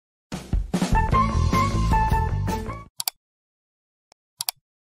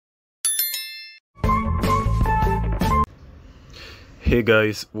Hey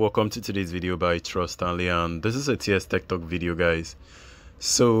guys, welcome to today's video by Trust Stanley, and this is a TS Tech Talk video, guys.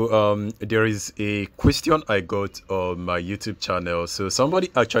 So there is a question I got on my YouTube channel. So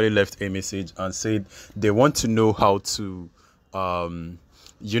somebody actually left a message and said they want to know how to on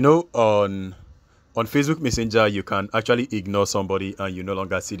Facebook Messenger you can actually ignore somebody and you no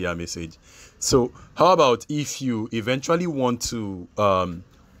longer see their message. So how about if you eventually want to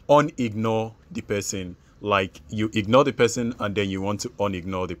unignore the person, like you ignore the person and then you want to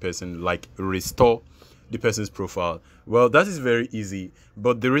unignore the person, like restore the person's profile? Well, that is very easy,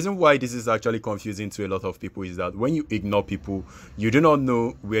 but the reason why this is actually confusing to a lot of people is that when you ignore people, you do not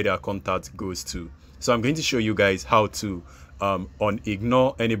know where their contact goes to. So I'm going to show you guys how to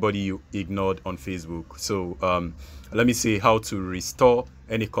unignore anybody you ignored on Facebook. So let me say how to restore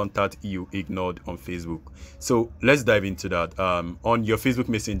any contact you ignored on Facebook. So let's dive into that on your Facebook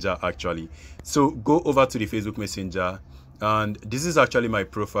Messenger actually. So go over to the Facebook Messenger, and this is actually my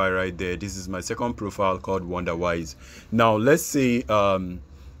profile right there. This is my second profile called Wonderwise. Now let's say on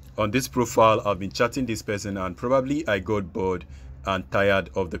this profile I've been chatting this person and probably I got bored and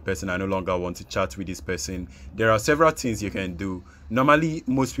tired of the person. I no longer want to chat with this person. There are several things you can do. Normally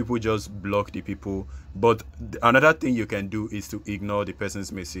most people just block the people, but another thing you can do is to ignore the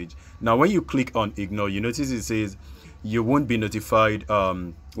person's message. Now when you click on ignore, you notice it says you won't be notified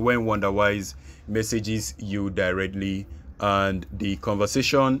when Wonderwise messages you directly, and the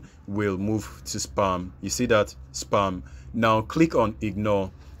conversation will move to spam. You see that? Spam. Now click on ignore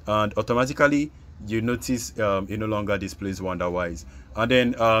and automatically you notice it no longer displays Wonderwise. And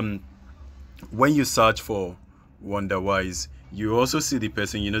then when you search for Wonderwise, you also see the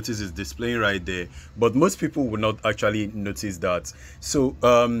person. You notice it's displaying right there, but most people will not actually notice that. So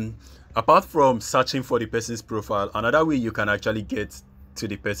apart from searching for the person's profile, another way you can actually get to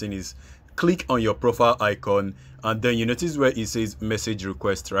the person is click on your profile icon, and then you notice where it says message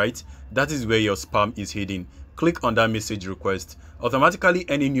request, right? That is where your spam is hidden. Click on that message request. Automatically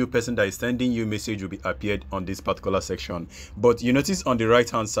any new person that is sending you message will be appeared on this particular section, but you notice on the right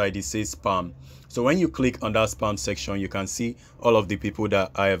hand side it says spam. So when you click on that spam section, you can see all of the people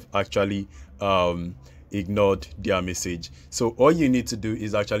that I have actually ignored their message. So all you need to do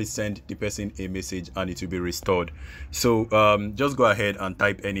is actually send the person a message and it will be restored. So just go ahead and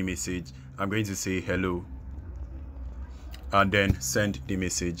type any message. I'm going to say hello and then send the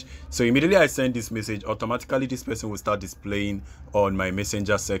message. So immediately I send this message, automatically this person will start displaying on my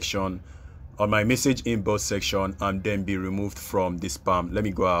messenger section, on my message inbox section, and then be removed from the spam. Let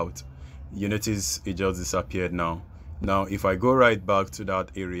me go out. You notice it just disappeared now. Now if I go right back to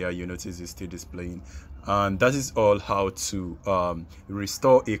that area, you notice it's still displaying. And that is all how to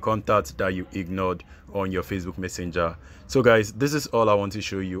restore a contact that you ignored on your Facebook Messenger. So guys, this is all I want to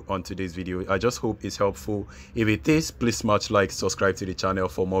show you on today's video. I just hope it's helpful. If it is, please smash like, subscribe to the channel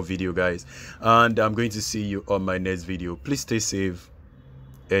for more video, guys, and I'm going to see you on my next video. Please stay safe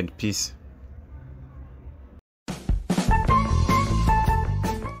and peace.